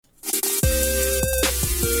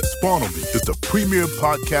Spawn On Me is the premier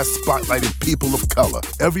podcast spotlighting people of color.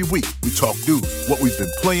 Every week, we talk news, what we've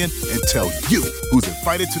been playing, and tell you who's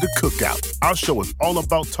invited to the cookout. Our show is all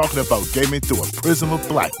about talking about gaming through a prism of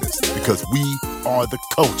blackness, because we are the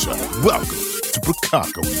culture. Welcome to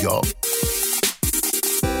Bukako, y'all.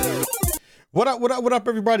 What up,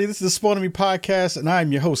 everybody? This is the Spawn On Me podcast, and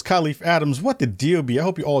I'm your host, Khalif Adams. What the deal be? I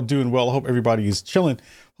hope you're all doing well. I hope everybody is chilling.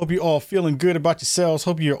 Hope you're all feeling good about yourselves.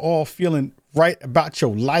 Hope you're all feeling right about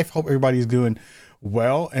your life. Hope everybody's doing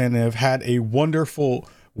well and have had a wonderful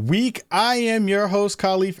week. I am your host,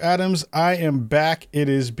 Khalif Adams. I am back. It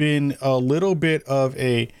has been a little bit of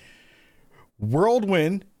a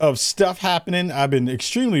whirlwind of stuff happening. I've been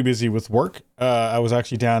extremely busy with work. I was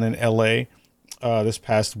actually down in LA this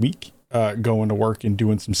past week, going to work and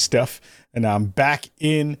doing some stuff. And I'm back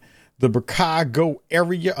in the Chicago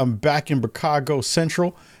area. I'm back in Chicago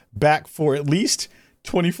Central, back for at least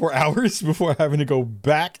 24 hours before having to go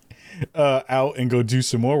back out and go do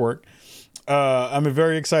some more work. I'm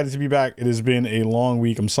very excited to be back. It has been a long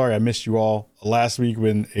week. I'm sorry I missed you all last week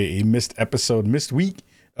when a missed week,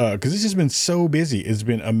 because it's just been so busy. It's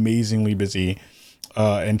been amazingly busy,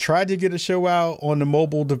 and tried to get a show out on the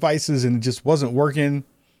mobile devices and it just wasn't working.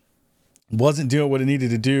 Wasn't doing what it needed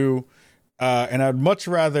to do. And I'd much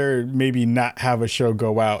rather maybe not have a show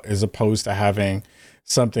go out as opposed to having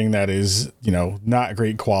something that is, not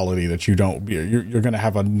great quality that you're going to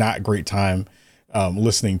have a not great time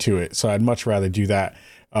listening to it. So I'd much rather do that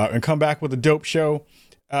and come back with a dope show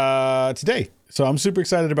today. So I'm super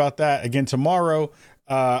excited about that. Again, tomorrow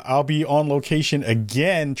I'll be on location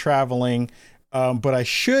again traveling, but I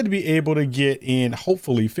should be able to get in,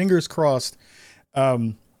 hopefully, fingers crossed,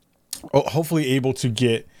 hopefully able to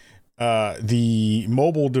get the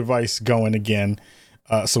mobile device going again,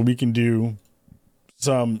 so we can do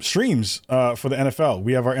some streams for the NFL.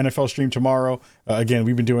 We have our NFL stream tomorrow. Again,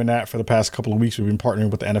 we've been doing that for the past couple of weeks. We've been partnering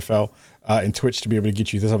with the NFL and Twitch to be able to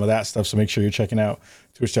get you some of that stuff. So make sure you're checking out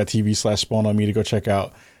twitch.tv/Spawn On Me to go check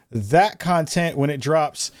out that content when it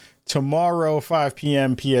drops. Tomorrow, 5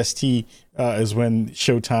 p.m. PST is when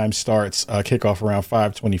showtime starts. Kickoff around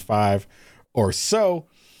 5:25 or so.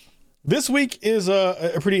 This week is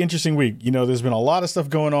a pretty interesting week. There's been a lot of stuff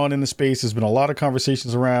going on in the space. There's been a lot of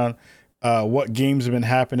conversations around what games have been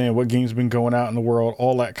happening, what games have been going out in the world,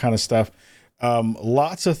 all that kind of stuff.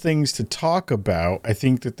 Lots of things to talk about. I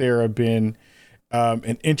think that there have been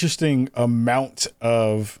an interesting amount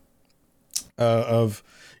of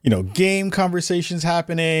game conversations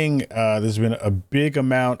happening. There's been a big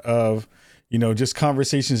amount of, just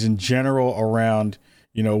conversations in general around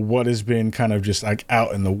what has been kind of just like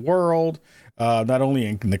out in the world, not only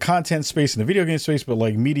in the content space and the video game space, but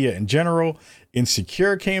like media in general.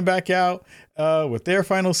 Insecure came back out with their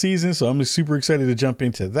final season, so I'm just super excited to jump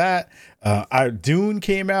into that. Dune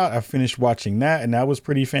came out. I finished watching that, and that was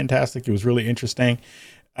pretty fantastic. It was really interesting.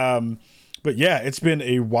 But yeah, it's been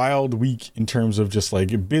a wild week in terms of just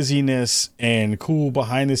like busyness and cool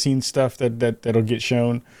behind the scenes stuff that'll get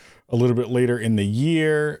shown a little bit later in the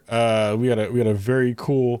year. We had a very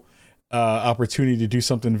cool opportunity to do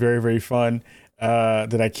something very, very fun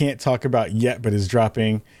that I can't talk about yet, but is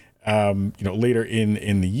dropping later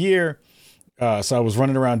in the year. So I was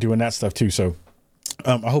running around doing that stuff too. So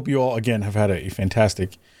I hope you all again have had a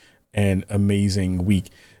fantastic and amazing week.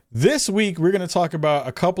 This week we're going to talk about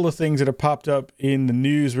a couple of things that have popped up in the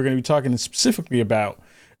news. We're going to be talking specifically about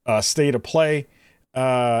State of Play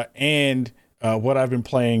and what I've been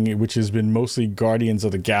playing, which has been mostly Guardians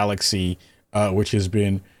of the Galaxy, which has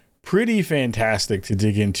been pretty fantastic to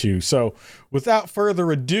dig into. So without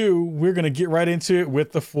further ado, we're going to get right into it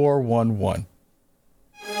with the 411.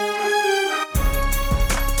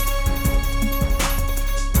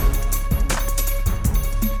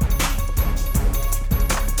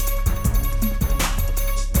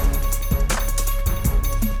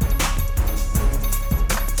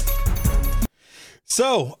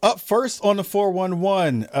 So up first on the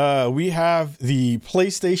 411, we have the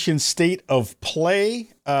PlayStation State of Play.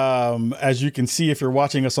 As you can see, if you're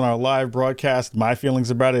watching us on our live broadcast, my feelings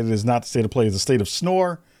about it is not the State of Play, it's the State of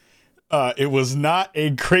Snore. It was not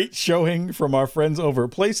a great showing from our friends over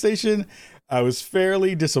at PlayStation. I was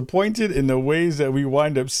fairly disappointed in the ways that we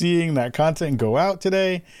wind up seeing that content go out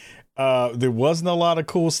today. There wasn't a lot of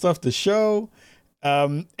cool stuff to show.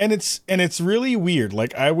 And it's really weird.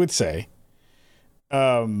 Like I would say,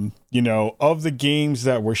 of the games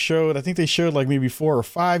that were showed, I think they showed like maybe 4 or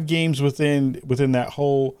 5 games within that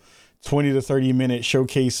whole 20 to 30 minute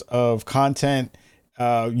showcase of content.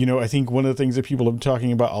 I think one of the things that people have been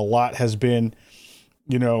talking about a lot has been,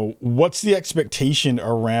 what's the expectation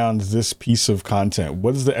around this piece of content?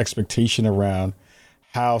 What is the expectation around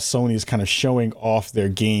how Sony is kind of showing off their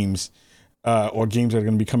games or games that are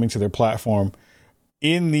going to be coming to their platform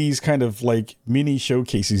in these kind of like mini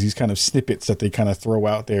showcases, these kind of snippets that they kind of throw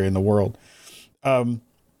out there in the world. And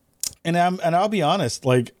I'll be honest,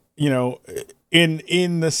 like, you know,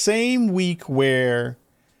 in the same week where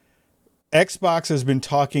Xbox has been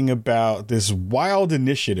talking about this wild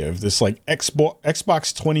initiative, this like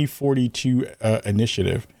Xbox 2042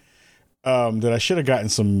 initiative, that I should have gotten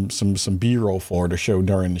some B-roll for to show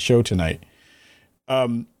during the show tonight.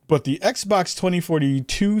 But the Xbox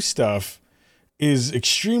 2042 stuff is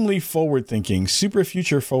extremely forward thinking, super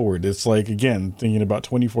future forward. It's like, again, thinking about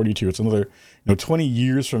 2042. It's another, 20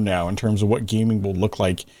 years from now in terms of what gaming will look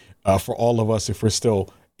like for all of us if we're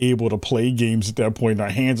still able to play games at that point and our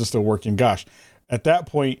hands are still working. Gosh, at that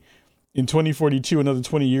point in 2042, another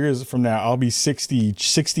 20 years from now, I'll be 60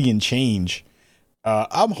 and change.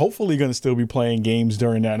 I'm hopefully going to still be playing games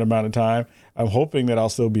during that amount of time. I'm hoping that I'll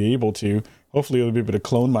still be able to. Hopefully I'll be able to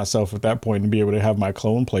clone myself at that point and be able to have my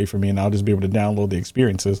clone play for me, and I'll just be able to download the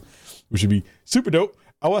experiences, which would be super dope.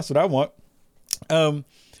 Oh, that's what I want.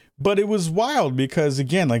 But it was wild because,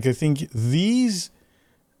 again, like, I think these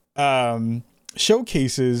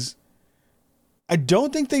showcases, I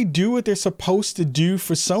don't think they do what they're supposed to do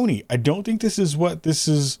for Sony. I don't think this is what this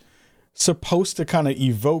is supposed to kind of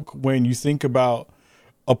evoke when you think about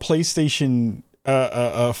a PlayStation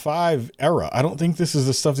 5 era. I don't think this is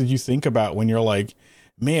the stuff that you think about when you're like,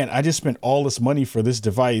 man, I just spent all this money for this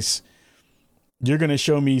device. You're going to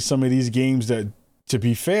show me some of these games that, to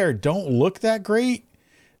be fair, don't look that great.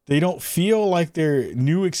 They don't feel like they're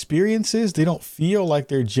new experiences. They don't feel like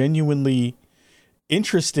they're genuinely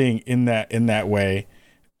interesting in that way.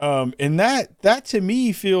 And that to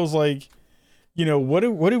me feels like, what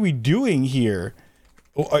are we doing here?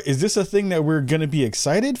 Is this a thing that we're going to be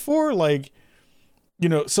excited for? Like,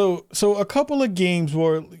 so a couple of games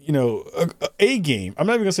were, a game, I'm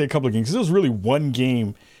not even gonna say a couple of games, because there was really one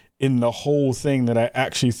game in the whole thing that I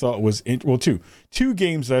actually thought was, two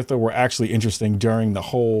games that I thought were actually interesting during the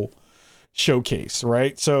whole showcase,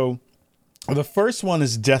 right? So the first one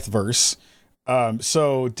is Deathverse.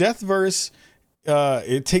 So Deathverse,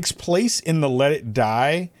 it takes place in the Let It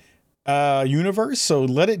Die universe. So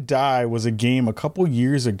Let It Die was a game a couple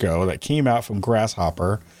years ago that came out from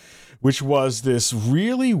Grasshopper, which was this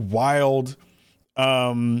really wild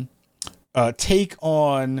take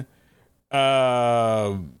on,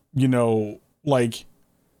 like,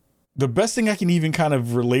 the best thing I can even kind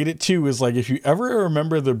of relate it to is, like, if you ever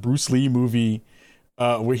remember the Bruce Lee movie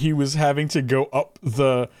where he was having to go up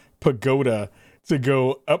the pagoda to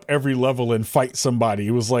go up every level and fight somebody.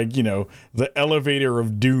 It was like, the elevator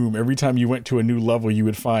of doom. Every time you went to a new level, you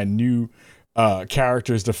would find new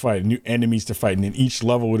characters to fight, new enemies to fight, and in each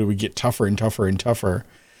level it would get tougher and tougher and tougher.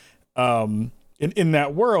 In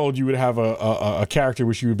that world, you would have a character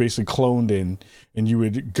which you would basically cloned in, and you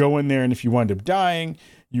would go in there, and if you wound up dying,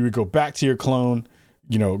 you would go back to your clone,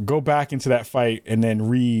 go back into that fight, and then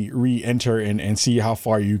re-enter and see how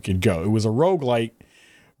far you could go. It was a roguelike,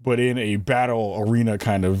 but in a battle arena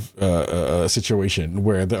kind of situation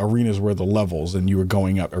where the arenas were the levels and you were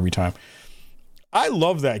going up every time. I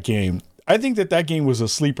love that game. I think that game was a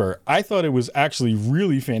sleeper. I thought it was actually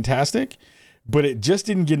really fantastic, but it just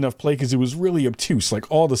didn't get enough play because it was really obtuse. Like,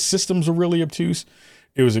 all the systems were really obtuse.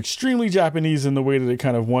 It was extremely Japanese in the way that it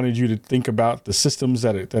kind of wanted you to think about the systems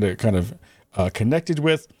that it kind of connected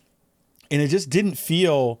with. And it just didn't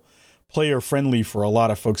feel player friendly for a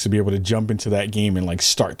lot of folks to be able to jump into that game and like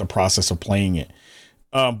start the process of playing it.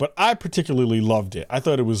 But I particularly loved it. I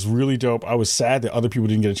thought it was really dope. I was sad that other people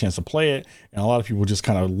didn't get a chance to play it, and a lot of people just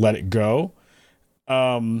kind of let it go.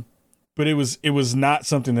 But it was not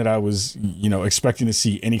something that I was, expecting to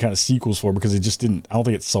see any kind of sequels for, because it just didn't. I don't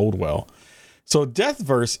think it sold well. So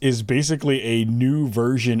Deathverse is basically a new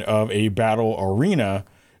version of a battle arena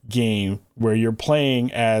game where you're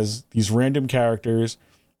playing as these random characters.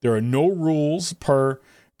 There are no rules per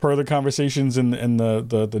the conversations and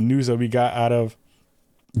the news that we got out of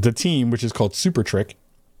the team, which is called Super Trick.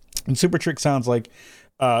 And Super Trick sounds like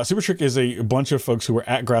Super Trick is a bunch of folks who were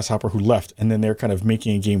at Grasshopper who left, and then they're kind of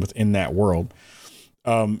making a game within that world.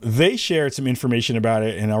 They shared some information about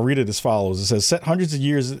it, and I'll read it as follows. It says, set hundreds of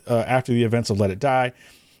years after the events of Let It Die,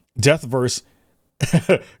 Deathverse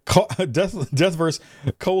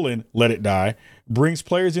Let It Die brings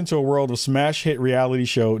players into a world of smash hit reality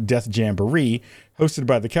show Death Jamboree, hosted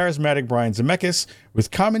by the charismatic Brian Zemeckis,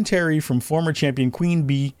 with commentary from former champion Queen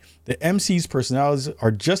Bee. The MC's personalities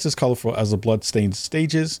are just as colorful as the bloodstained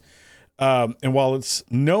stages. And while it's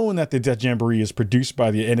known that the Death Jamboree is produced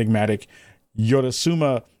by the enigmatic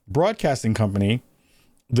Yodasuma Broadcasting Company,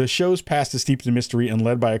 The show's past is steeped in mystery and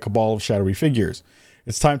led by a cabal of shadowy figures.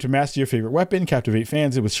 It's time to master your favorite weapon, captivate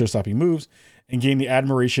fans with show-stopping moves, and gain the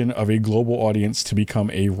admiration of a global audience to become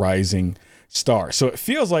a rising star. So it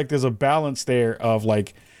feels like there's a balance there of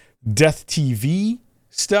like Death TV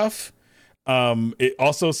stuff. It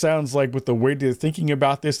also sounds like with the way they're thinking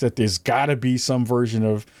about this, that there's got to be some version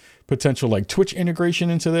of potential like Twitch integration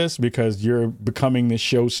into this, because you're becoming this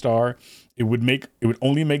show star. It would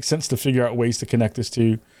only make sense to figure out ways to connect this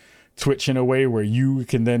to Twitch in a way where you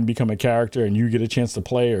can then become a character and you get a chance to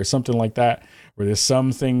play or something like that, where there's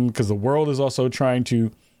something, because the world is also trying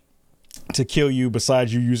to kill you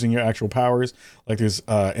besides you using your actual powers. Like there's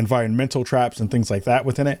environmental traps and things like that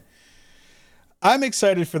within it. I'm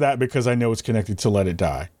excited for that because I know it's connected to Let It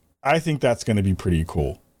Die. I think that's going to be pretty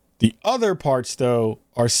cool. The other parts, though,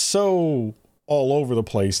 are so all over the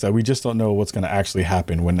place that we just don't know what's going to actually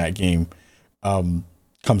happen when that game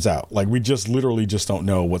comes out. Like we just literally just don't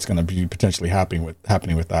know what's going to be potentially happening with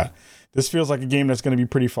that. This feels like a game that's going to be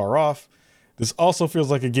pretty far off. This also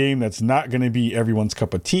feels like a game that's not going to be everyone's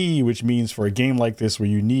cup of tea, which means for a game like this where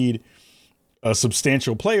you need a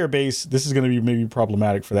substantial player base, this is going to be maybe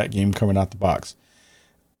problematic for that game coming out the box.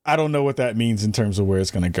 I don't know what that means in terms of where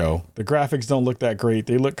it's going to go. The graphics don't look that great.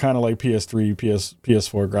 They look kind of like PS3,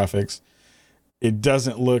 PS4 graphics. It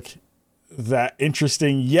doesn't look that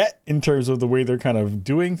interesting yet in terms of the way they're kind of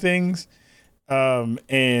doing things.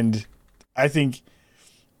 And I think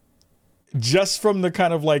just from the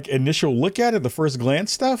kind of like initial look at it, the first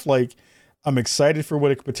glance stuff, like I'm excited for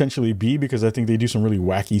what it could potentially be, because I think they do some really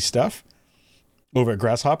wacky stuff over at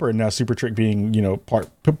Grasshopper, and now Super Trick being, you know, part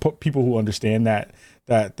people who understand that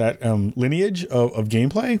lineage of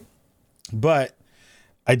gameplay. But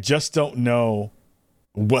I just don't know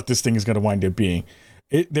what this thing is going to wind up being.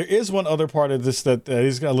 There is one other part of this that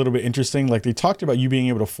is a little bit interesting. Like they talked about you being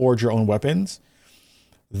able to forge your own weapons.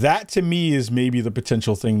 That to me is maybe the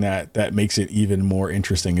potential thing that makes it even more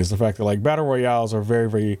interesting, is the fact that like battle royales are very,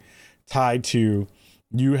 very tied to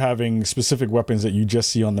you having specific weapons that you just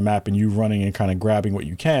see on the map and you running and kind of grabbing what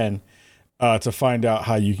you can to find out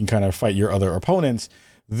how you can kind of fight your other opponents.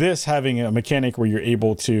 This having a mechanic where you're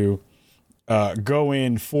able to go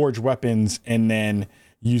in, forge weapons, and then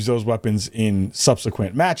use those weapons in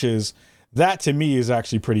subsequent matches. That to me is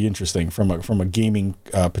actually pretty interesting from a gaming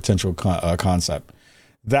potential concept.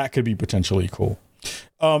 That could be potentially cool.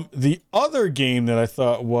 The other game that I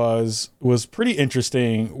thought was pretty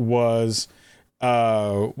interesting was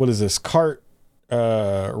what is this? Kart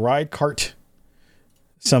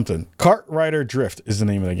Rider Drift is the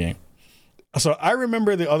name of the game. So I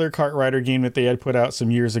remember the other Kart Rider game that they had put out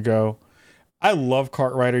some years ago. I love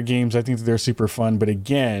Kart Rider games. I think that they're super fun. But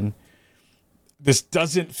again, this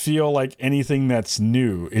doesn't feel like anything that's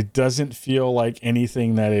new. It doesn't feel like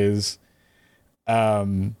anything that is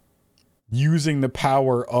using the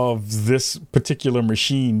power of this particular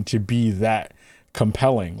machine to be that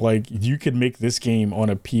compelling. Like you could make this game on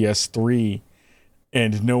a PS3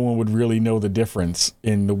 and no one would really know the difference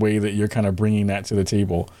in the way that you're kind of bringing that to the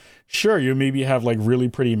table. Sure, you maybe have like really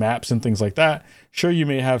pretty maps and things like that. Sure, you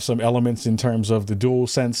may have some elements in terms of the dual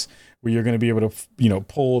sense where you're going to be able to, you know,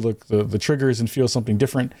 pull the triggers and feel something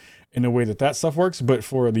different in the way that stuff works. But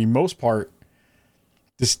for the most part,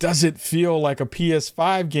 this doesn't feel like a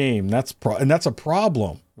PS5 game. That's a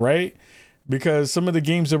problem, right? Because some of the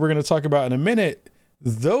games that we're going to talk about in a minute,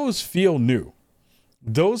 those feel new.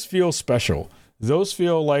 Those feel special. Those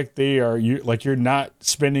feel like you're not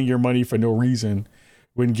spending your money for no reason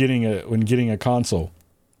when getting a console.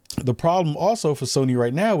 The problem also for Sony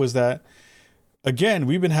right now is that, again,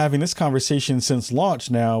 we've been having this conversation since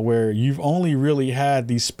launch now, where you've only really had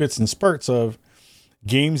these spits and spurts of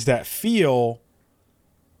games that feel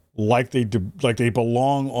like they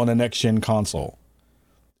belong on a next gen console.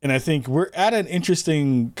 And I think we're at an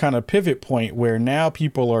interesting kind of pivot point where now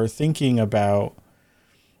people are thinking about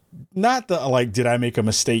not the like, did I make a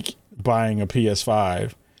mistake buying a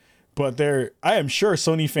PS5? But I am sure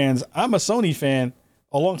Sony fans, I'm a Sony fan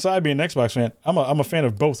alongside being an Xbox fan. I'm a fan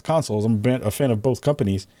of both consoles. I'm a fan of both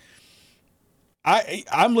companies.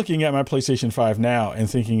 I'm looking at my PlayStation 5 now and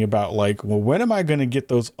thinking about like, well, when am I going to get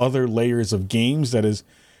those other layers of games that is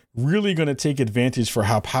really going to take advantage for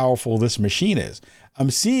how powerful this machine is? I'm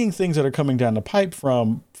seeing things that are coming down the pipe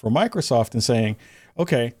from Microsoft and saying,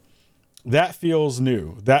 okay, that feels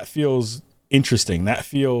new. That feels interesting. That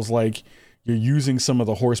feels like you're using some of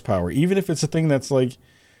the horsepower, even if it's a thing that's like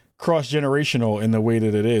cross-generational in the way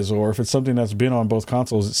that it is, or if it's something that's been on both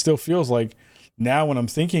consoles. It still feels like now when I'm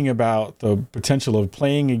thinking about the potential of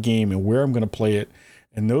playing a game and where I'm going to play it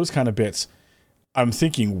and those kind of bits, I'm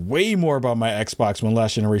thinking way more about my Xbox when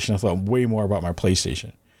last generation. I thought way more about my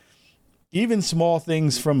PlayStation. even small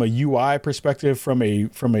things from a UI perspective, from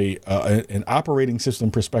an operating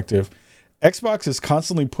system perspective, Xbox is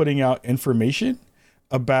constantly putting out information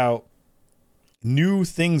about new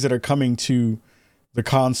things that are coming to the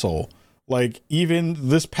console. Like even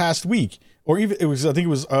this past week, or even I think it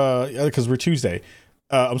was because we're Tuesday.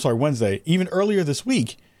 Wednesday. Even earlier this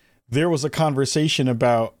week, there was a conversation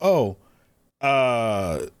about what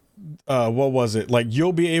was it? Like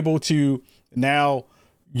you'll be able to now,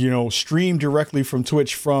 stream directly from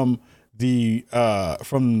Twitch from the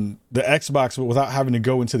Xbox without having to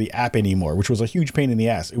go into the app anymore, which was a huge pain in the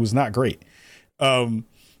ass. It was not great. To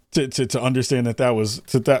understand that was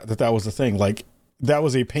the thing. Like that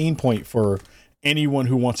was a pain point for anyone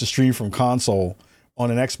who wants to stream from console on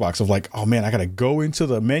an Xbox, of like, oh man, I gotta go into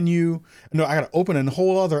the menu. No, I gotta open a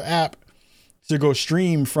whole other app to go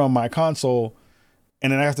stream from my console,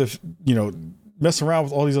 and then I have to, mess around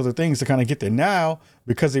with all these other things to kind of get there. Now,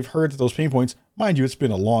 because they've heard those pain points, mind you, it's been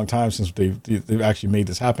a long time since they've actually made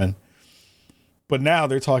this happen. But now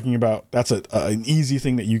they're talking about that's an easy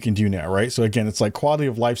thing that you can do now, right? So again, it's like quality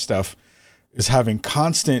of life stuff is having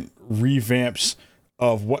constant revamps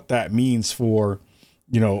of what that means for,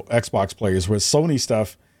 Xbox players. Whereas Sony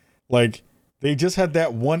stuff, like they just had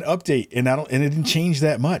that one update and it didn't change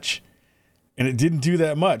that much. And it didn't do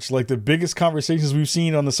that much. Like the biggest conversations we've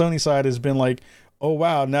seen on the Sony side has been like, oh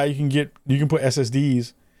wow, now you can put extra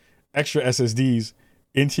SSDs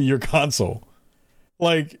into your console.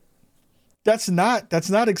 Like that's not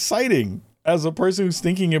exciting as a person who's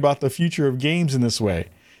thinking about the future of games in this way.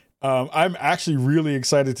 I'm actually really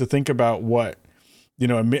excited to think about what,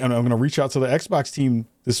 I'm going to reach out to the Xbox team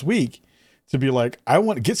this week to be like, I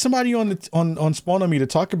want to get somebody on Spawn on Me to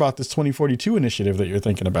talk about this 2042 initiative that you're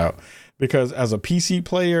thinking about. Because as a PC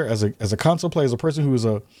player, as a console player, as a person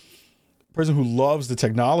who loves the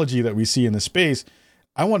technology that we see in the space,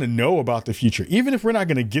 I want to know about the future. Even if we're not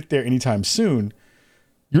going to get there anytime soon,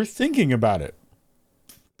 you're thinking about it.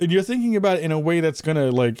 And you're thinking about it in a way that's going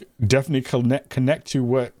to like definitely connect to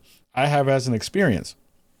what I have as an experience.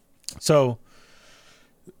 So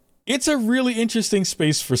it's a really interesting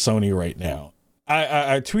space for Sony right now.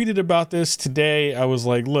 I tweeted about this today. I was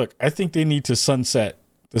like, look, I think they need to sunset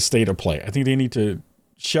the state of play. I think they need to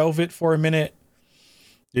shelve it for a minute.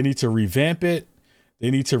 They need to revamp it. They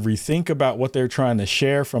need to rethink about what they're trying to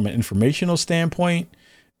share from an informational standpoint.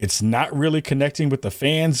 It's not really connecting with the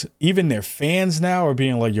fans. Even their fans now are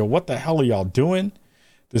being like, yo, what the hell are y'all doing?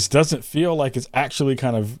 This doesn't feel like it's actually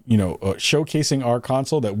kind of, showcasing our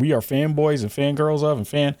console that we are fanboys and fangirls of and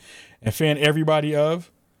fan everybody of.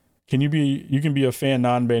 You can be a fan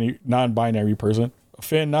non-binary person, a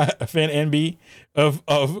fan NB of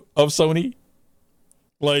Sony.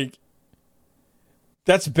 Like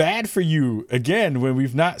that's bad for you again, when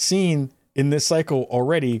we've not seen in this cycle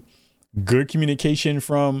already good communication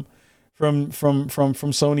from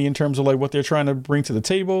Sony in terms of like what they're trying to bring to the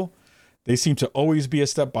table. They seem to always be a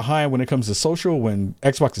step behind when it comes to social, when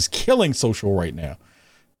Xbox is killing social right now.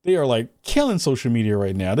 They are like killing social media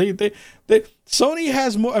right now. Sony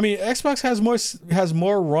has more. I mean, Xbox has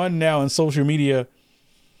more run now in social media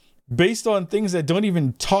based on things that don't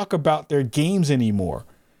even talk about their games anymore.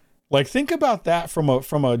 Like think about that from a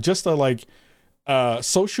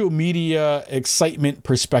social media excitement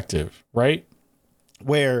perspective, right?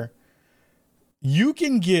 Where you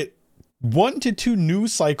can get 1 to 2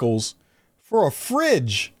 news cycles for a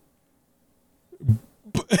fridge,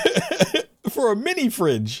 for a mini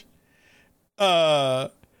fridge. You know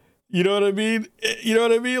what I mean?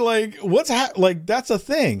 Like like that's a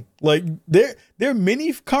thing. Like their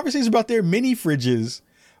mini conversations about their mini fridges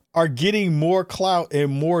are getting more clout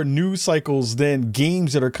and more news cycles than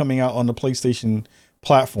games that are coming out on the PlayStation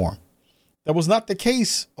platform. That was not the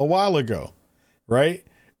case a while ago, right?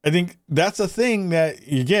 I think that's a thing that,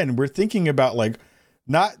 again, we're thinking about, like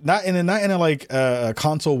not in a like a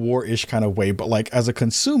console war-ish kind of way, but like as a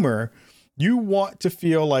consumer, you want to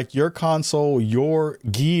feel like your console, your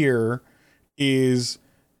gear is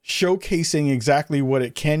showcasing exactly what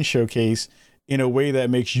it can showcase in a way that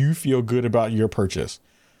makes you feel good about your purchase.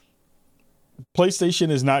 PlayStation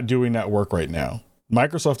is not doing that work right now.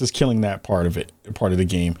 Microsoft is killing that part of the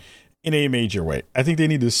game in a major way. I think they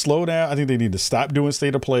need to slow down. I think they need to stop doing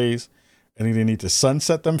state of plays. I think they need to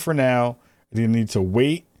sunset them for now. I think they need to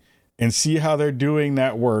wait and see how they're doing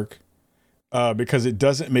that work, because it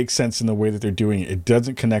doesn't make sense in the way that they're doing it. It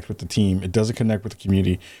doesn't connect with the team. It doesn't connect with the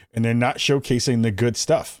community, and they're not showcasing the good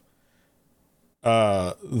stuff.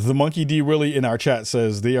 The Monkey D Willie in our chat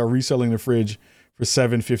says they are reselling the fridge for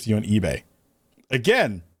 $750 on eBay.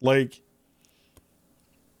 Again, like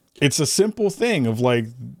it's a simple thing of like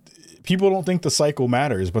people don't think the cycle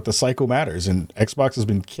matters, but the cycle matters, and Xbox has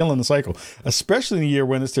been killing the cycle, especially in the year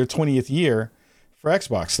when it's their 20th year for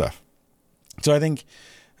Xbox stuff. So I think,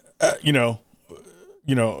 Silent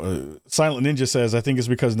Ninja says, I think it's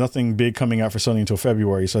because nothing big coming out for Sony until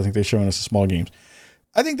February. So I think they're showing us the small games.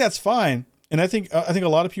 I think that's fine. And I think a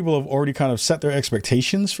lot of people have already kind of set their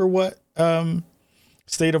expectations for what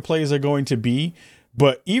state of plays are going to be.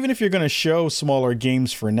 But even if you're going to show smaller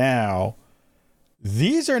games for now,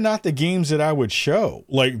 these are not the games that I would show.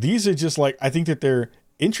 Like, these are just like, I think that they're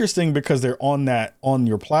interesting because they're on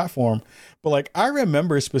your platform. But like, I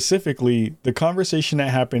remember specifically the conversation that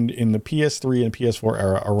happened in the PS3 and PS4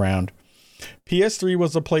 era around PS3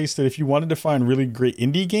 was a place that if you wanted to find really great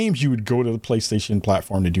indie games, you would go to the PlayStation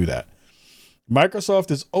platform to do that. Microsoft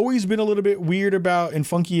has always been a little bit weird about and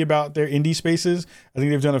funky about their indie spaces. I think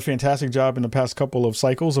they've done a fantastic job in the past couple of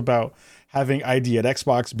cycles about having ID at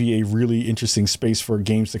Xbox be a really interesting space for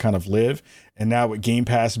games to kind of live. And now with Game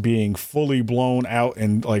Pass being fully blown out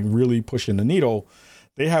and like really pushing the needle,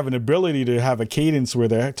 they have an ability to have a cadence where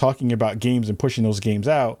they're talking about games and pushing those games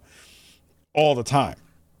out all the time.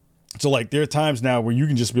 So like there are times now where you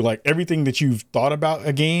can just be like, everything that you've thought about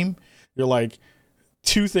a game, you're like,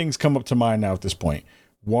 two things come up to mind now at this point.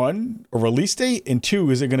 One, a release date, and two,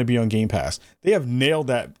 is it going to be on Game Pass? They have nailed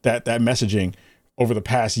that messaging over the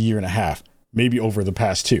past year and a half, maybe over the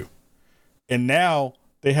past two. And now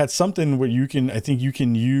they had something where I think you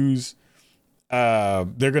can use, they're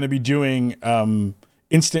going to be doing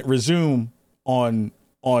instant resume on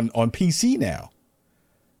PC now.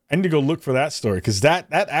 I need to go look for that story, because that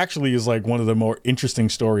actually is like one of the more interesting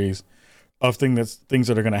stories of things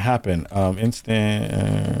that are going to happen.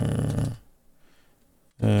 Instant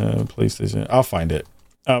PlayStation. I'll find it.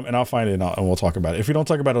 And I'll find it and we'll talk about it. If we don't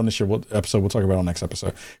talk about it on this episode, we'll talk about it on next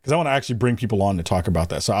episode, because I want to actually bring people on to talk about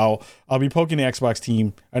that. So I'll be poking the Xbox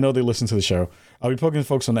team. I know they listen to the show. I'll be poking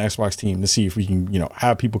folks on the Xbox team to see if we can,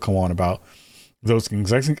 have people come on about those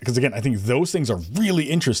things. Because again, I think those things are really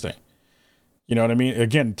interesting. You know what I mean?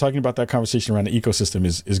 Again, talking about that conversation around the ecosystem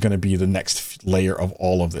is going to be the next layer of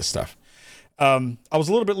all of this stuff. I was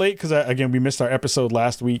a little bit late because we missed our episode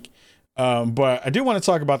last week. But I do want to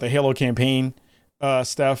talk about the Halo campaign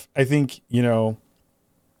stuff. I think, the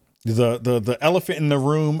elephant in the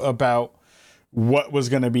room about what was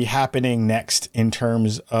going to be happening next in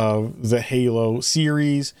terms of the Halo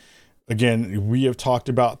series. Again, we have talked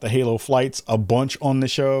about the Halo flights a bunch on the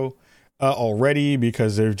show already,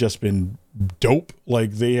 because they've just been dope.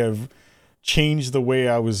 Like, they have changed the way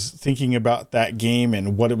I was thinking about that game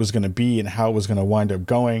and what it was going to be and how it was going to wind up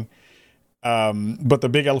going. But the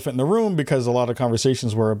big elephant in the room, because a lot of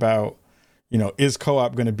conversations were about, is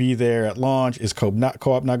co-op going to be there at launch? Is co-op not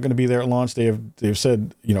going to be there at launch? They've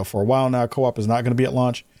said, for a while now, co-op is not going to be at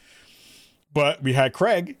launch. But we had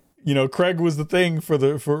Craig. Craig was the thing for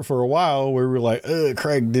a while where we were like,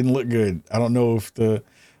 Craig didn't look good. I don't know if the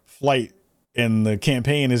flight and the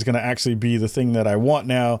campaign is going to actually be the thing that I want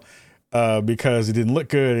now, because it didn't look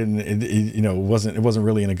good and it wasn't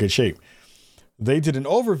really in a good shape. They did an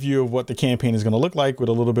overview of what the campaign is going to look like with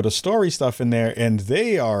a little bit of story stuff in there, and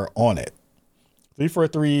they are on it.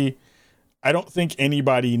 343. I don't think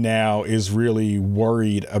anybody now is really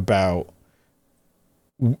worried about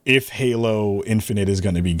if Halo Infinite is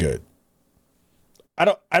going to be good. I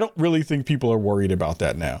don't really think people are worried about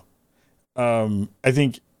that now. I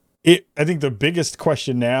think the biggest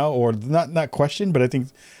question now, or not question, but I think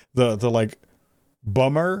the like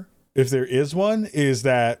bummer, if there is one, is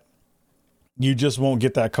that you just won't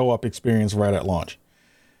get that co-op experience right at launch.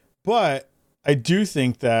 But I do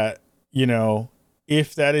think that,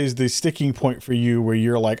 if that is the sticking point for you where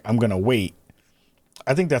you're like, I'm going to wait,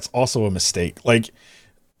 I think that's also a mistake. Like,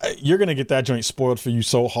 you're going to get that joint spoiled for you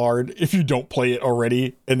so hard if you don't play it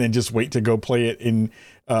already and then just wait to go play it in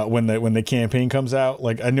when the campaign comes out.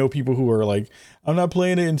 Like, I know people who are like, I'm not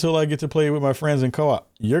playing it until I get to play it with my friends in co-op.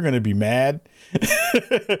 You're going to be mad.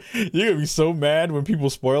 You're going to be so mad when people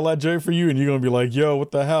spoil that joint for you, and you're going to be like, yo,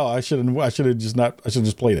 what the hell? I should have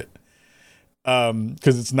just played it.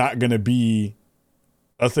 Because it's not going to be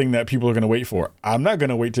a thing that people are going to wait for. I'm not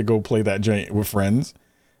going to wait to go play that joint with friends.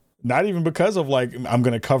 Not even because of like, I'm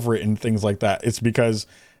going to cover it and things like that. It's because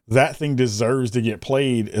that thing deserves to get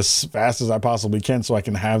played as fast as I possibly can, so I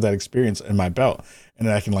can have that experience in my belt, and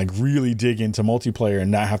then I can like really dig into multiplayer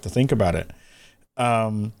and not have to think about it.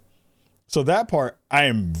 So that part I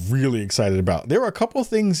am really excited about. There were a couple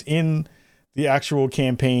things in the actual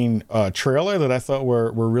campaign trailer that I thought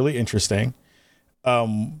were really interesting.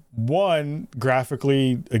 One,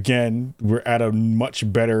 graphically, again, we're at a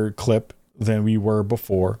much better clip than we were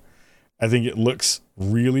before. I think it looks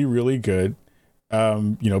really, really good.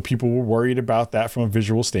 People were worried about that from a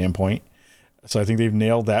visual standpoint. So I think they've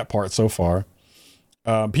nailed that part so far.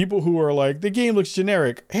 People who are like, the game looks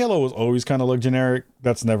generic. Halo has always kind of looked generic.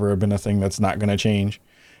 That's never been a thing that's not going to change.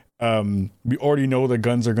 We already know the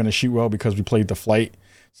guns are going to shoot well because we played the flight.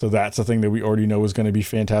 So that's a thing that we already know is going to be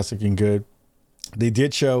fantastic and good. They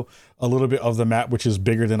did show a little bit of the map, which is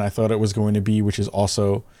bigger than I thought it was going to be, which is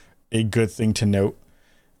also a good thing to note.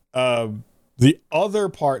 The other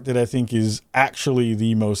part that I think is actually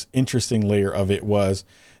the most interesting layer of it was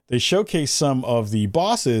they showcased some of the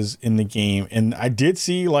bosses in the game, and I did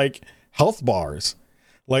see like health bars.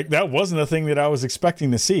 Like that wasn't a thing that I was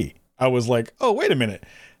expecting to see. I was like, oh, wait a minute.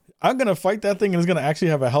 I'm going to fight that thing and it's going to actually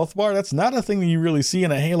have a health bar. That's not a thing that you really see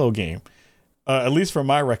in a Halo game. At least from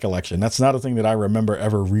my recollection, that's not a thing that I remember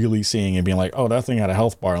ever really seeing and being like, oh, that thing had a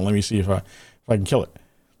health bar and let me see if I can kill it.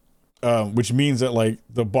 Which means that like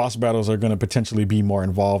the boss battles are going to potentially be more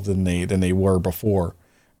involved than they were before,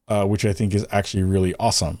 which I think is actually really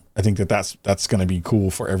awesome. I think that's going to be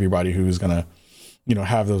cool for everybody who's going to,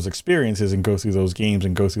 have those experiences and go through those games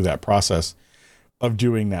and go through that process of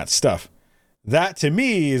doing that stuff. That to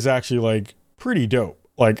me is actually like pretty dope.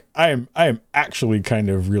 Like I am actually kind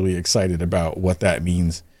of really excited about what that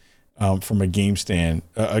means from a game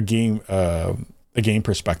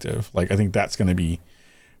perspective. Like I think that's going to be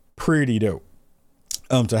pretty dope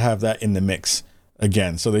to have that in the mix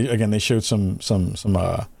again. So they showed some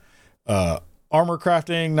armor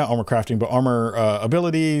crafting, not armor crafting, but armor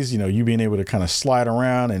abilities. You being able to kind of slide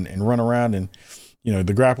around and run around, and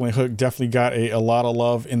the grappling hook definitely got a lot of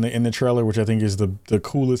love in the trailer, which I think is the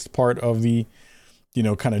coolest part of the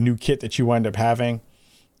kind of new kit that you wind up having.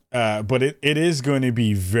 But it is going to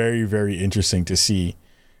be very, very interesting to see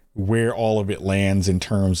where all of it lands in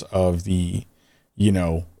terms of the,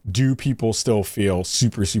 do people still feel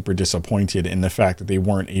super, super disappointed in the fact that they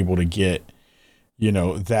weren't able to get,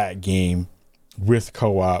 that game with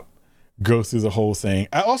co-op, go through the whole thing.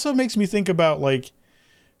 It also makes me think about like,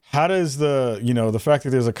 how does the fact that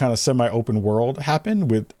there's a kind of semi-open world happen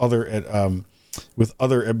with other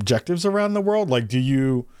objectives around the world? Like, do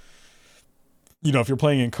you, if you're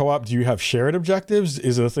playing in co-op, do you have shared objectives?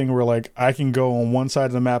 Is it a thing where like I can go on one side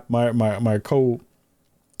of the map, my co-player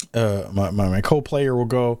will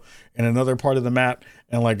go in another part of the map,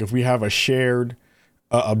 and like if we have a shared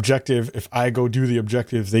objective, if I go do the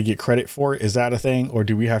objective, they get credit for it? Is that a thing, or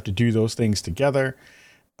do we have to do those things together?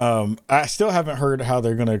 I still haven't heard how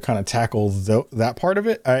they're going to kind of tackle that part of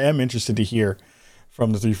it. I am interested to hear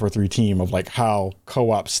from the 343 team of like how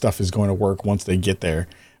co-op stuff is going to work once they get there.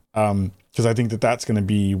 Because I think that's going to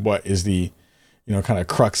be what is the, kind of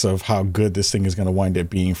crux of how good this thing is going to wind up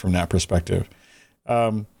being from that perspective.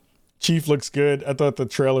 Chief looks good. I thought the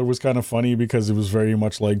trailer was kind of funny because it was very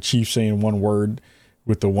much like Chief saying one word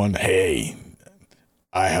with the one, "Hey,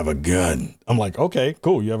 I have a gun." I'm like, okay,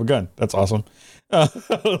 cool. You have a gun. That's awesome. I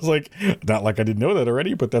was like, not like I didn't know that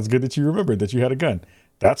already, but that's good that you remembered that you had a gun.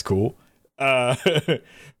 That's cool.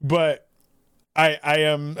 But I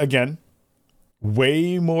am, again,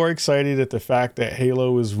 way more excited at the fact that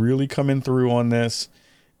Halo is really coming through on this.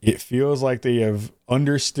 It feels like they have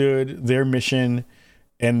understood their mission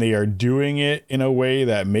and they are doing it in a way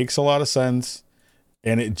that makes a lot of sense.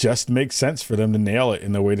 And it just makes sense for them to nail it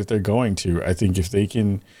in the way that they're going to. I think if they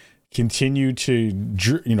can continue to,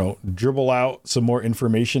 dribble out some more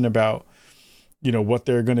information about, what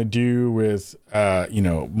they're going to do with,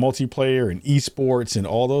 multiplayer and esports and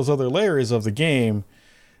all those other layers of the game,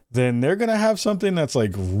 then they're going to have something that's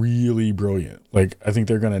like really brilliant. Like, I think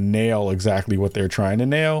they're going to nail exactly what they're trying to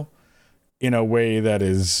nail in a way that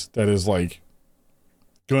is like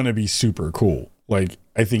going to be super cool. Like,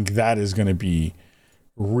 I think that is going to be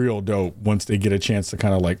real dope once they get a chance to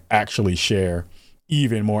kind of like actually share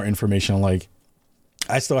even more information. Like,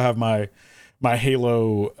 I still have my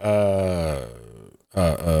Halo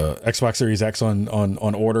Xbox Series X on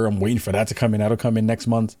order. I'm waiting for that to come in. That'll come in next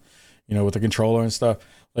month, with the controller and stuff.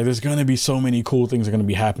 Like, there's going to be so many cool things that are going to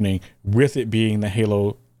be happening with it being the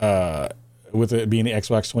Halo, with it being the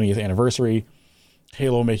Xbox 20th anniversary,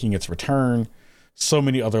 Halo making its return. So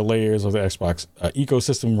many other layers of the Xbox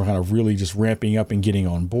ecosystem were kind of really just ramping up and getting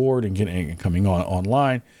on board and coming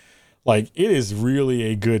online. Like, it is really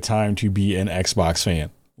a good time to be an Xbox fan.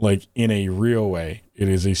 Like, in a real way, it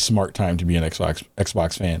is a smart time to be an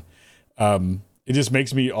Xbox fan. It just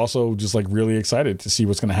makes me also just like really excited to see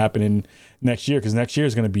what's going to happen in next year, because next year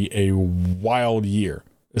is going to be a wild year,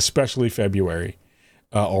 especially February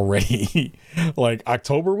already. Like,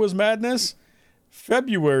 October was madness.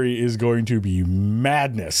 February is going to be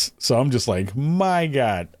madness. So I'm just like, my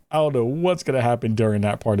God, I don't know what's going to happen during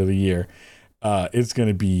that part of the year. It's going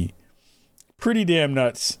to be pretty damn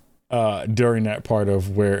nuts during that part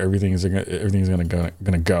of where everything's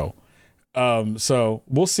gonna go. So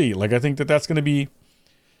we'll see. Like, I think that's gonna be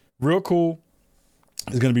real cool.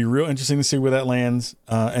 It's gonna be real interesting to see where that lands,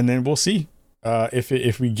 and then we'll see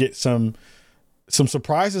if we get some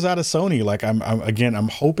surprises out of Sony. Like, I'm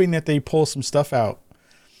hoping that they pull some stuff out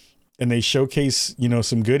and they showcase,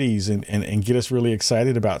 some goodies and get us really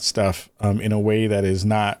excited about stuff in a way that is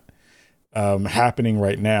not happening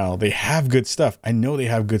right now. They have good stuff. I know they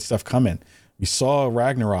have good stuff coming. We saw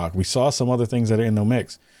Ragnarok. We saw some other things that are in the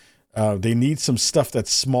mix. They need some stuff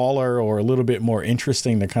that's smaller or a little bit more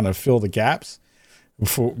interesting to kind of fill the gaps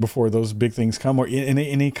before those big things come. And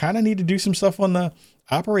they kind of need to do some stuff on the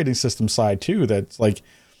operating system side too. That's like,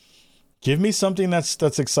 give me something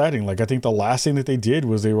that's exciting. Like, I think the last thing that they did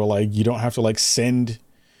was they were like, you don't have to like send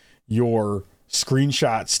your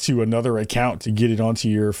screenshots to another account to get it onto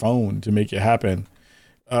your phone to make it happen.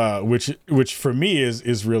 Which for me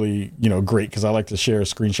is really, great, because I like to share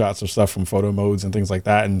screenshots of stuff from photo modes and things like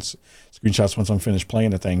that, and screenshots once I'm finished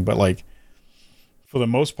playing the thing. But like, for the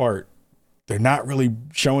most part, they're not really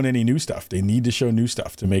showing any new stuff. They need to show new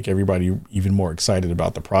stuff to make everybody even more excited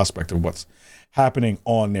about the prospect of what's happening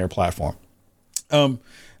on their platform.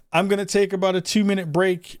 I'm going to take about a 2-minute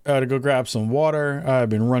break to go grab some water. I've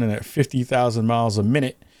been running at 50,000 miles a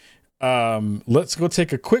minute. Let's go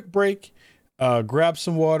take a quick break, grab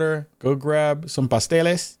some water, go grab some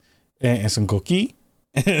pasteles and some coquí,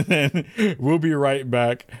 and then we'll be right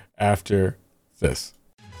back after this.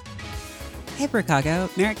 Hey, Chicago,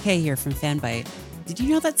 Merritt K here from Fanbyte. Did you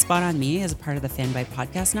know that Spot On Me is a part of the Fanbyte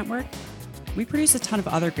Podcast Network? We produce a ton of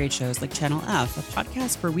other great shows like Channel F, a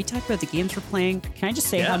podcast where we talk about the games we're playing. Can I just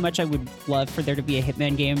say how much I would love for there to be a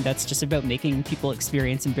Hitman game that's just about making people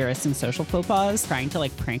experience embarrassing social faux pas, trying to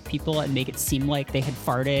like prank people and make it seem like they had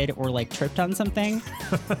farted or like tripped on something?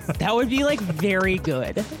 That would be like very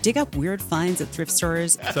good. Dig up weird finds at thrift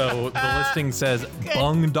stores. So the listing says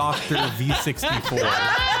Bung Doctor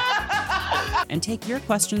V64. And take your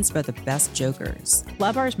questions about the best jokers.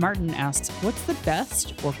 Labars Martin asks, what's the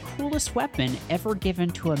best or coolest weapon ever given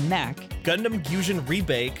to a mech? Gundam Fusion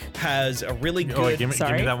Rebake has a really good... Wait, give me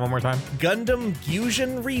that one more time. Gundam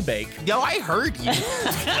Fusion Rebake. Yo, I heard you.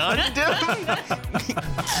 Gundam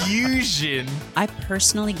Fusion. I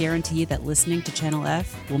personally guarantee that listening to Channel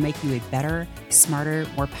F will make you a better, smarter,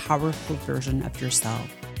 more powerful version of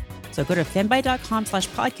yourself. So go to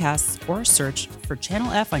fanbyte.com/podcasts or search for Channel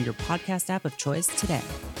F on your podcast app of choice today.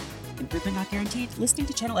 Improvement not guaranteed. Listening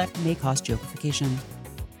to Channel F may cause jokification.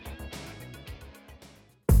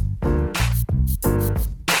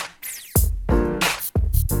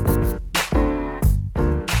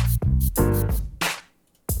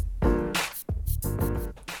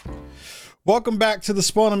 Welcome back to the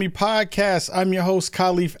Spawn on Me podcast. I'm your host,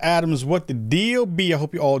 Khalif Adams. What the deal be? I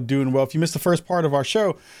hope you're all doing well. If you missed the first part of our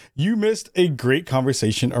show, you missed a great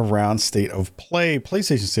conversation around State of Play,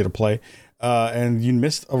 PlayStation State of Play. And you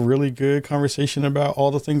missed a really good conversation about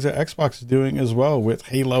all the things that Xbox is doing as well with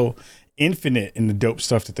Halo Infinite and the dope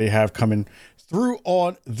stuff that they have coming through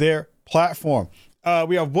on their platform.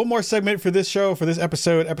 We have one more segment for this show, for this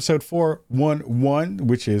episode 411,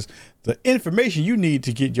 which is the information you need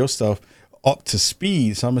to get your stuff up to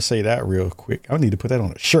speed. So I'm gonna say that real quick. I need to put that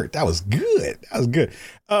on a shirt. That was good.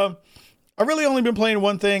 I've really only been playing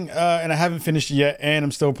one thing, and I haven't finished it yet, and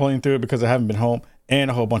I'm still playing through it because I haven't been home, and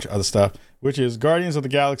a whole bunch of other stuff, which is Guardians of the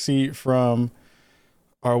Galaxy from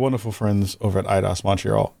our wonderful friends over at Eidos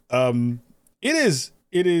Montreal. It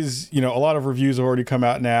is, a lot of reviews have already come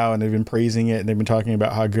out now, and they've been praising it, and they've been talking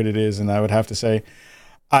about how good it is, and I would have to say,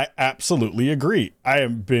 I absolutely agree. I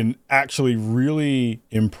have been actually really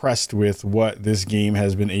impressed with what this game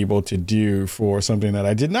has been able to do for something that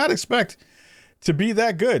I did not expect to be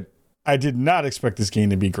that good. I did not expect this game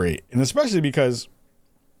to be great. And especially because,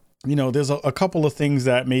 there's a couple of things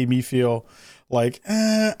that made me feel like,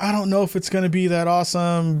 I don't know if it's going to be that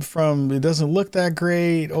awesome, from it doesn't look that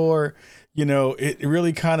great, or, it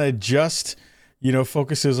really kind of just...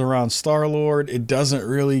 focuses around Star-Lord. It doesn't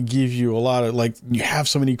really give you a lot of, you have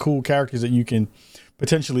so many cool characters that you can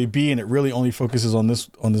potentially be, and it really only focuses on this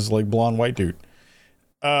like blonde white dude.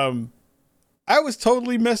 I was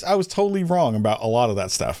totally wrong about a lot of that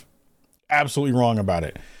stuff. Absolutely wrong about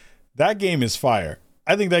it. That game is fire.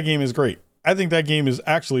 I think that game is great. I think that game is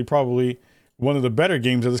actually probably one of the better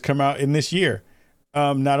games that has come out in this year.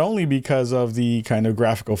 Not only because of the kind of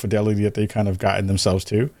graphical fidelity that they kind of gotten themselves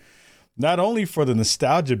to, not only for the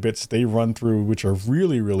nostalgia bits they run through, which are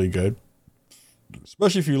really, really good,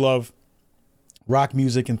 especially if you love rock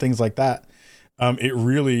music and things like that. It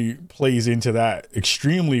really plays into that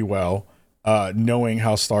extremely well. knowing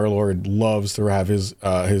how Star-Lord loves to have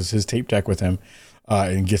his tape deck with him,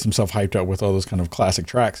 and gets himself hyped up with all those kind of classic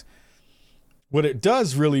tracks. What it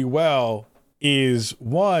does really well is,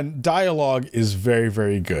 one, dialogue is very,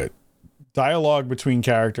 very good. Dialogue between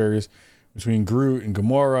characters, between Groot and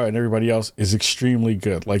Gamora and everybody else, is extremely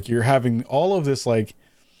good. Like, you're having all of this like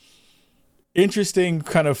interesting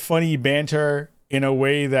kind of funny banter in a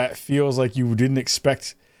way that feels like you didn't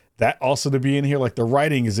expect that also to be in here. Like, the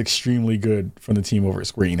writing is extremely good from the team over at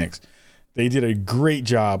Square Enix. They did a great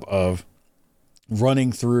job of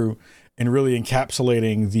running through and really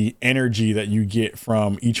encapsulating the energy that you get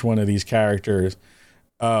from each one of these characters.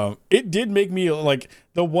 It did make me like,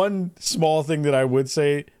 the one small thing that I would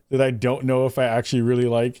say that I don't know if I actually really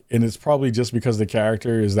like, and it's probably just because the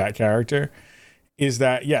character is that character, is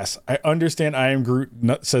that, yes, I understand I Am Groot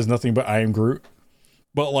says nothing but I am Groot,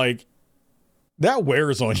 but like, that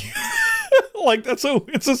wears on you. Like,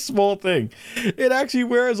 it's a small thing. It actually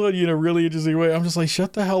wears on you in a really interesting way. I'm just like,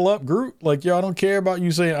 shut the hell up, Groot. Like, yo, I don't care about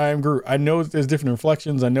you saying I am Groot. I know there's different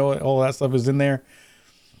inflections. I know all that stuff is in there.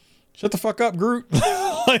 Shut the fuck up, Groot.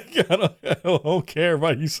 Like, I don't care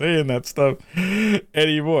about you saying that stuff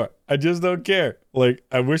anymore. I just don't care. Like,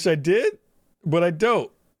 I wish I did, but I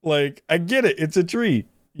don't. Like, I get it. It's a tree.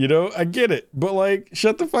 You know, I get it. But like,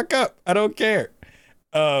 shut the fuck up. I don't care.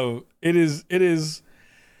 It is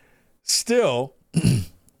still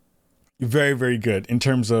very, very good in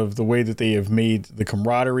terms of the way that they have made the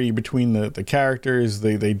camaraderie between the characters.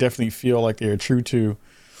 They definitely feel like they are true to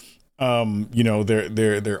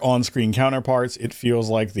their on-screen counterparts. It feels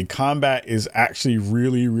like the combat is actually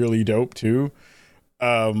really, really dope too.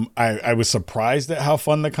 I was surprised at how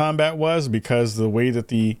fun the combat was, because the way that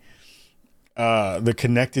the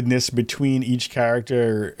connectedness between each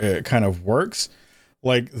character kind of works.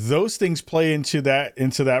 Like, those things play into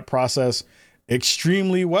that process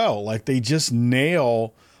extremely well. Like, they just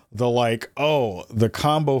nail the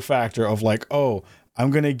combo factor of like, oh, I'm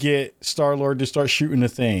going to get Star-Lord to start shooting the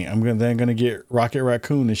thing. I'm then going to get Rocket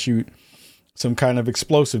Raccoon to shoot some kind of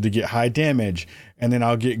explosive to get high damage. And then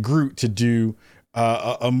I'll get Groot to do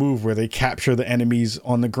a move where they capture the enemies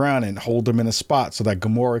on the ground and hold them in a spot so that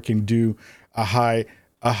Gamora can do a high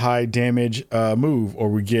damage move. Or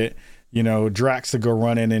we get, Drax to go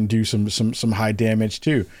run in and do some high damage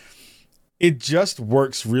too. It just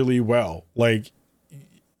works really well. Like,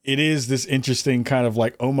 it is this interesting kind of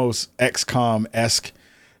like almost XCOM-esque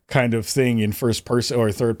kind of thing in first person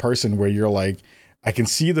or third person, where you're like, I can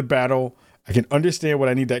see the battle. I can understand what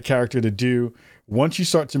I need that character to do. Once you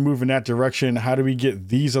start to move in that direction, how do we get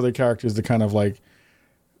these other characters to kind of like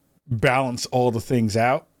balance all the things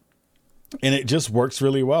out? And it just works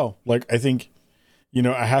really well. Like, I think,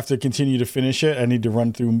 I have to continue to finish it. I need to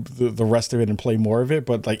run through the rest of it and play more of it.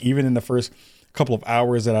 But like, even in the first couple of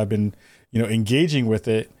hours that I've been, engaging with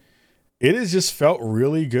it, it has just felt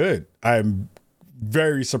really good. I'm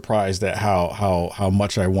very surprised at how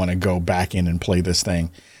much I want to go back in and play this thing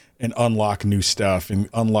and unlock new stuff and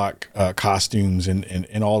unlock costumes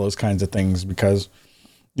and all those kinds of things, because,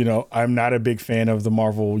 I'm not a big fan of the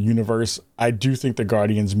Marvel universe. I do think the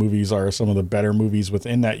Guardians movies are some of the better movies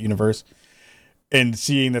within that universe. And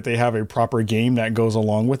seeing that they have a proper game that goes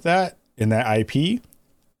along with that in that IP,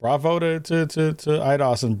 bravo to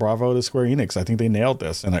Eidos and bravo to Square Enix. I think they nailed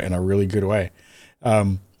this in a really good way.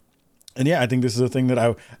 And yeah, I think this is a thing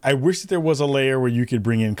that I wish that there was a layer where you could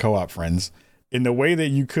bring in co-op friends in the way that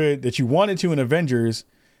you wanted to in Avengers.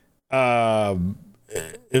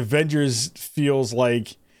 Avengers feels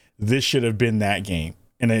like this should have been that game.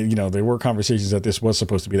 And there were conversations that this was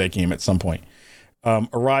supposed to be that game at some point.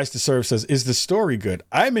 Arise to Serve says, is the story good?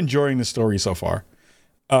 I'm enjoying the story so far.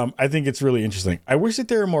 I think it's really interesting. I wish that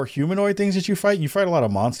there were more humanoid things that you fight. You fight a lot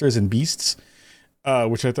of monsters and beasts,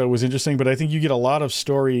 which I thought was interesting, but I think you get a lot of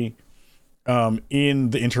story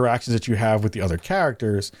in the interactions that you have with the other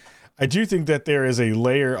characters. I do think that there is a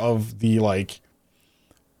layer of the, like,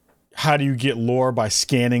 how do you get lore by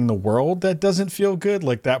scanning the world that doesn't feel good.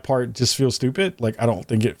 Like, that part just feels stupid. Like, I don't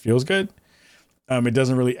think it feels good. It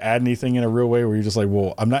doesn't really add anything in a real way where you're just like,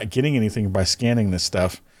 well, I'm not getting anything by scanning this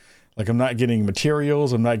stuff. Like, I'm not getting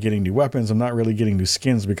materials. I'm not getting new weapons. I'm not really getting new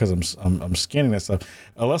skins because I'm scanning that stuff.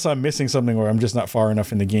 Unless I'm missing something or I'm just not far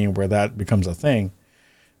enough in the game where that becomes a thing.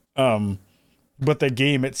 But the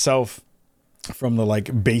game itself, from the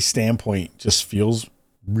like base standpoint, just feels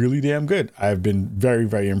really damn good. I've been very,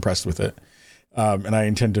 very impressed with it. And I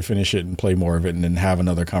intend to finish it and play more of it and then have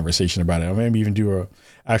another conversation about it. I'll maybe even do a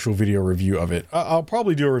actual video review of it. I'll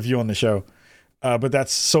probably do a review on the show. But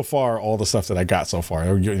that's so far all the stuff that I got so far.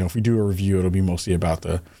 If we do a review, it'll be mostly about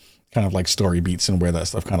the kind of like story beats and where that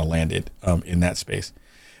stuff kind of landed in that space.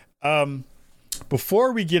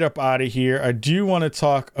 Before we get up out of here, I do want to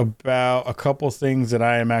talk about a couple things that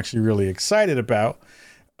I am actually really excited about.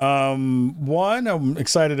 One, I'm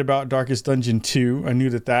excited about Darkest Dungeon 2. I knew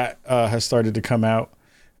that has started to come out,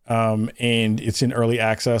 and it's in early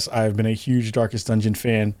access. I've been a huge Darkest Dungeon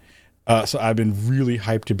fan, so I've been really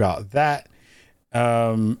hyped about that.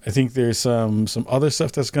 I think there's some other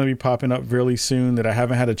stuff that's going to be popping up really soon that I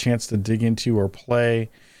haven't had a chance to dig into or play.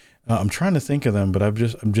 I'm trying to think of them, but I'm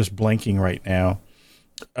just blanking right now.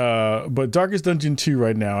 But Darkest Dungeon 2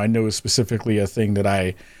 right now, I know is specifically a thing that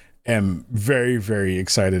I am very, very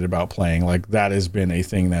excited about playing. Like, that has been a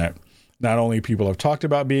thing that not only people have talked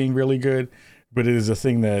about being really good, but it is a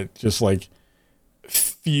thing that just like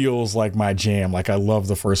feels like my jam. Like, I love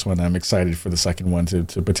the first one. I'm excited for the second one to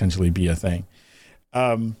potentially be a thing.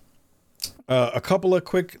 A couple of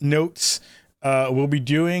quick notes. We'll be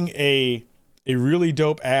doing a really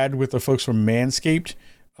dope ad with the folks from Manscaped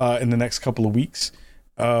in the next couple of weeks.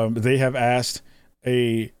 They have asked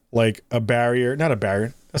a barrier, not a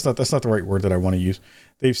barrier. That's not the right word that I want to use.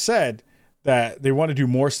 They've said that they want to do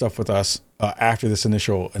more stuff with us after this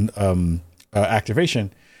initial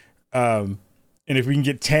activation. And if we can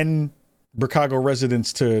get 10 Bricago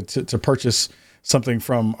residents to purchase something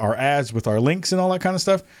from our ads with our links and all that kind of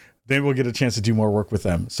stuff, then we'll get a chance to do more work with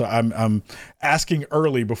them. So I'm asking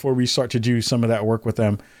early before we start to do some of that work with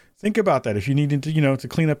them. Think about that. If you need to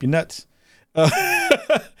clean up your nuts,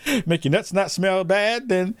 make your nuts not smell bad,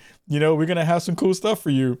 then we're gonna have some cool stuff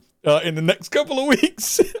for you in the next couple of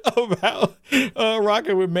weeks about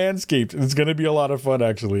rocking with Manscaped. It's gonna be a lot of fun.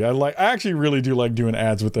 Actually, I actually really do like doing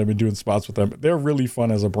ads with them and doing spots with them. They're really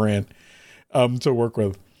fun as a brand to work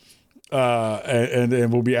with.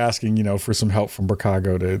 And we'll be asking, for some help from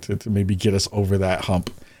Bricago to maybe get us over that hump,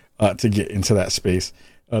 to get into that space,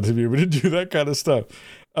 to be able to do that kind of stuff.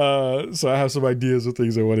 So I have some ideas of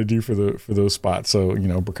things I want to do for those spots. So,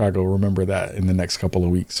 Bricago, remember that in the next couple of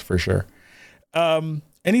weeks for sure.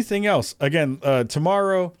 Anything else? Again,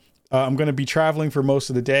 tomorrow, I'm going to be traveling for most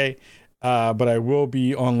of the day, but I will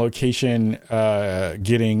be on location,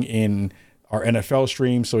 getting in our NFL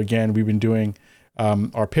stream. So again, we've been doing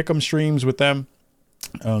our pick'em streams with them,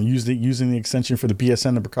 using the extension for the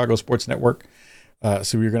BSN, the Bricago Sports Network.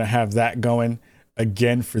 So we're going to have that going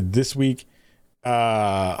again for this week.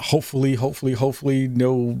 Hopefully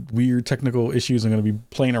no weird technical issues. I'm going to be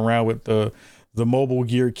playing around with the mobile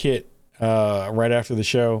gear kit right after the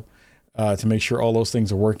show to make sure all those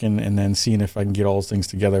things are working, and then seeing if I can get all those things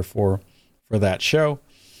together for that show.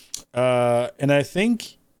 And I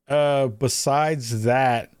think besides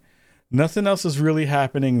that, nothing else is really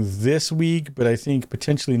happening this week, but I think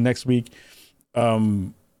potentially next week.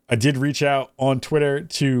 I did reach out on Twitter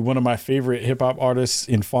to one of my favorite hip hop artists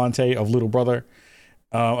in Fonte of Little Brother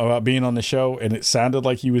about being on the show, and it sounded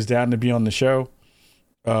like he was down to be on the show.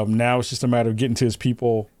 Now it's just a matter of getting to his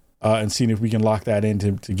people and seeing if we can lock that in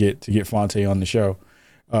to get Fonte on the show.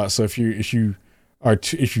 So if you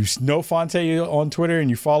know Fonte on Twitter and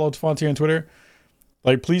you followed Fonte on Twitter,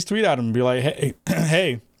 like, please tweet at him and be like,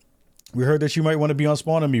 hey, we heard that you might want to be on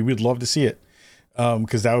Spawn on Me. We'd love to see it.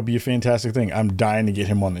 Because that would be a fantastic thing. I'm dying to get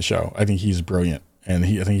him on the show. I think he's brilliant, and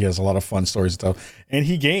I think he has a lot of fun stories and stuff. And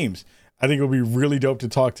he games. I think it would be really dope to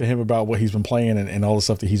talk to him about what he's been playing and all the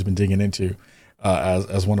stuff that he's been digging into,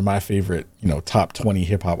 as one of my favorite, top 20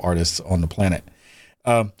 hip hop artists on the planet.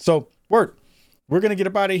 So we're gonna get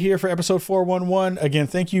up out of here for episode 411. Again,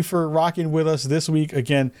 thank you for rocking with us this week.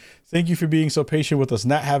 Again, thank you for being so patient with us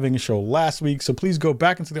not having a show last week. So please go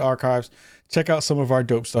back into the archives, check out some of our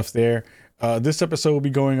dope stuff there. This episode will be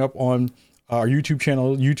going up on our YouTube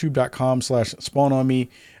channel, youtube.com/spawnonme.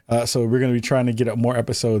 So we're going to be trying to get up more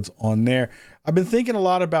episodes on there. I've been thinking a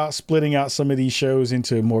lot about splitting out some of these shows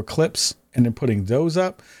into more clips and then putting those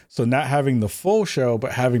up. So not having the full show,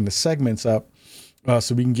 but having the segments up,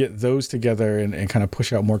 so we can get those together and kind of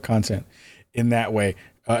push out more content in that way.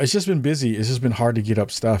 It's just been busy. It's just been hard to get up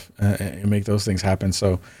stuff and make those things happen.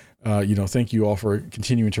 So thank you all for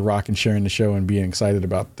continuing to rock and sharing the show and being excited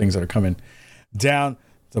about things that are coming down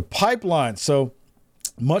the pipeline. So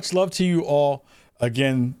much love to you all.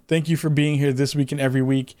 Again, thank you for being here this week and every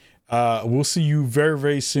week. We'll see you very,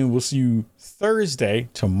 very soon. We'll see you Thursday,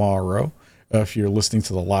 tomorrow, if you're listening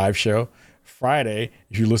to the live show. Friday,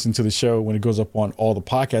 if you listen to the show when it goes up on all the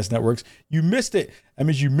podcast networks. You missed it. That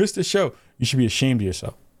means you missed the show. You should be ashamed of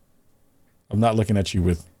yourself. I'm not looking at you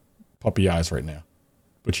with puppy eyes right now,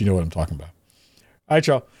 but you know what I'm talking about. All right,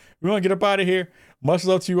 y'all. We want to get up out of here. Much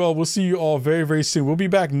love to you all. We'll see you all very, very soon. We'll be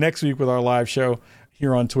back next week with our live show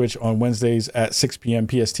here on Twitch on Wednesdays at 6 p.m.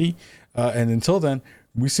 PST. And until then,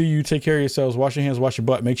 we see you. Take care of yourselves. Wash your hands, wash your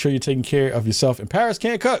butt. Make sure you're taking care of yourself. And Paris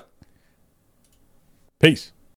can't cook. Peace.